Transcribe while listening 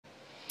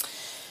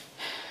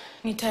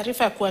Ni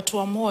taarifa ya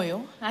kuatua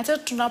moyo. Hata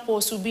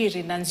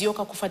tunaposubiri na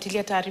Nzioka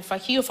kufuatilia taarifa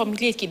hiyo,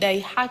 familia ikidai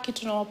haki,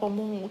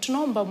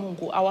 tunaomba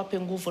Mungu awape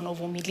nguvu na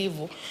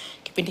uvumilivu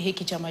kipindi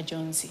hiki cha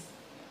majonzi.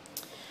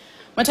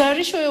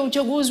 Matayarisho ya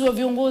uchaguzi wa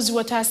viongozi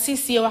wa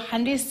taasisi ya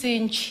wahandisi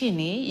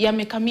nchini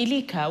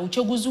yamekamilika,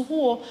 uchaguzi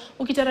huo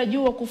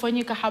ukitarajiwa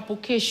kufanyika hapo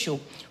kesho,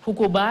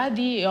 huku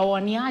baadhi ya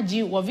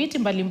waniaji wa viti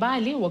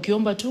mbalimbali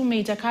wakiomba tume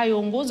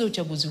itakayoongoza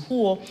uchaguzi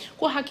huo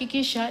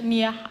kuhakikisha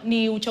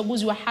ni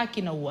uchaguzi wa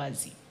haki na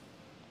uwazi.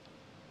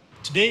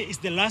 Today is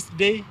the last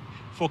day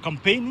for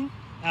campaigning.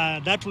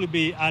 That will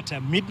be at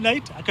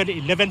midnight,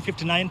 actually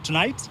 11:59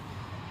 tonight.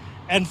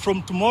 And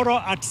from tomorrow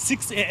at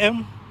 6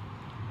 a.m.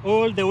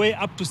 all the way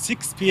up to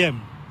 6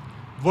 p.m.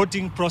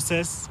 voting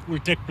process will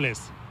take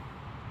place.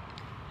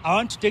 I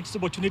want to take this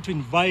opportunity to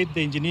invite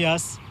the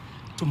engineers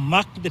to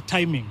mark the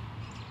timing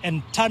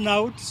and turn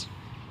out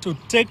to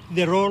take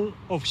the role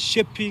of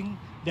shaping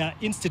their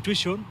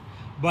institution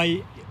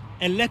by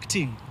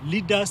electing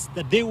leaders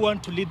that they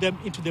want to lead them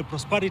into the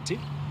prosperity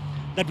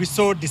that we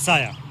so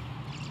desire.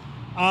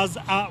 As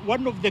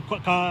one of the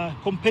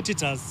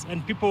competitors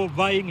and people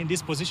vying in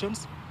these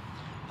positions,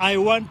 I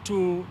want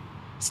to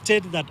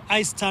state that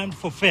I stand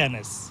for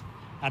fairness,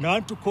 and I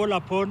want to call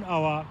upon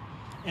our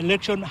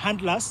election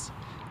handlers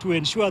to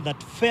ensure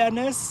that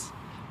fairness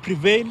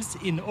prevails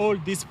in all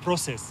this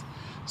process,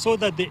 so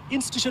that the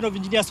institution of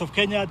engineers of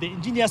Kenya, the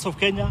engineers of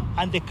Kenya,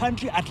 and the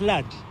country at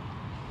large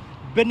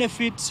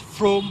benefits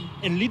from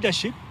a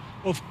leadership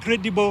of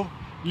credible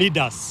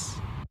leaders.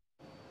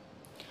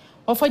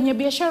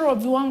 Wafanyabiashara wa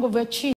viwango vya chini